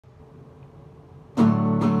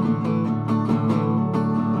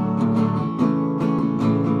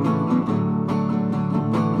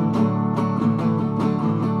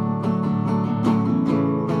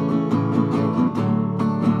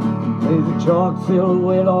Chalk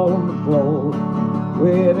silhouette on the floor,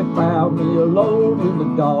 where they found me alone in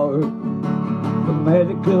the dark. The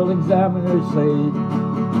medical examiner said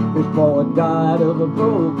this boy died of a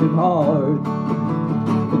broken heart.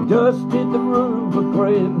 They dusted the room for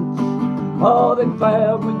prints, all they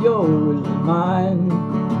found were yours and mine.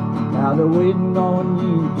 Now they're waiting on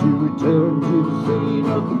you to return to the scene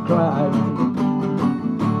of the crime.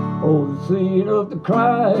 Oh, the scene of the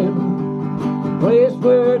crime, place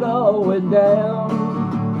where it all went down.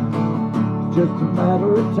 It's just a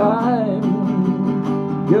matter of time.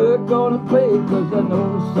 You're gonna pay, 'cause I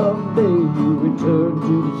know someday you'll return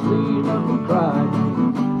to the scene of the crime.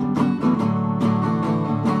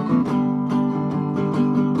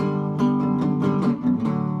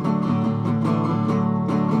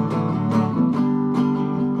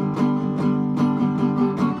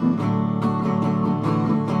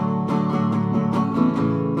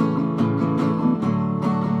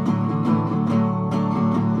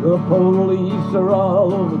 The police are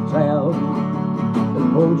all over town. They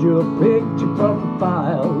pulled you a picture from the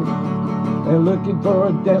file. They're looking for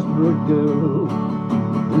a desperate girl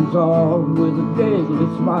who's armed with a deadly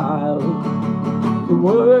smile. The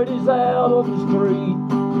word is out on the street,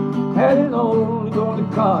 and it's only going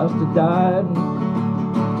to cost a dime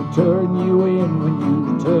to turn you in when you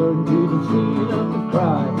return to the scene of the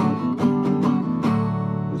crime.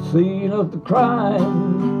 The scene of the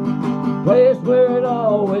crime, place where it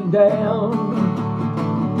all went down.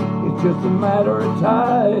 It's just a matter of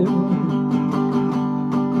time.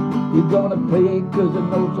 You're gonna pay, 'cause I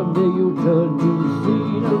know someday you'll turn to the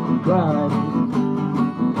scene of the crime.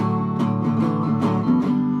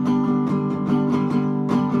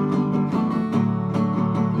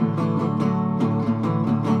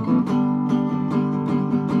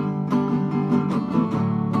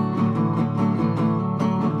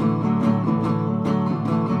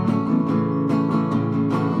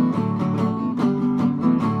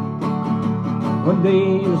 One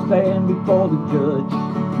day you'll stand before the judge,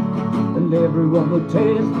 and everyone will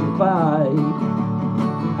testify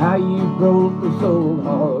how you broke me so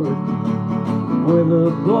hard with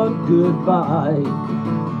a blunt goodbye.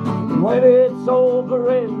 When it's over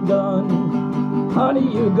and done, honey,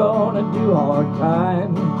 you're gonna do hard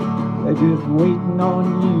time. They're just waiting on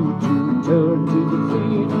you to return to the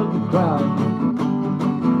scene of the crime.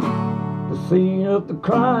 The scene of the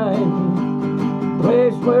crime,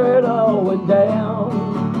 place where it all went down.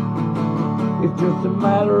 It's just a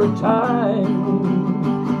matter of time.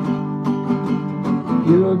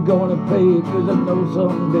 You're gonna pay, 'cause I know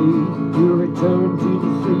someday you'll return to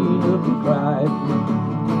the scene of the crime.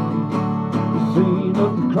 The scene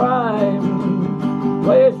of the crime,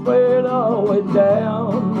 place where it all went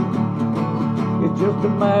down. It's just a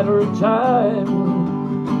matter of time.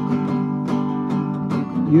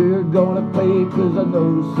 You're gonna pay, 'cause I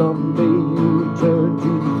know someday you'll return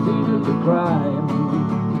to the scene of the crime.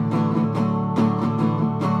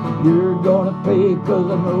 You're gonna pay, 'cause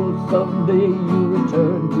I know someday you'll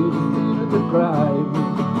return to the scene of the crime.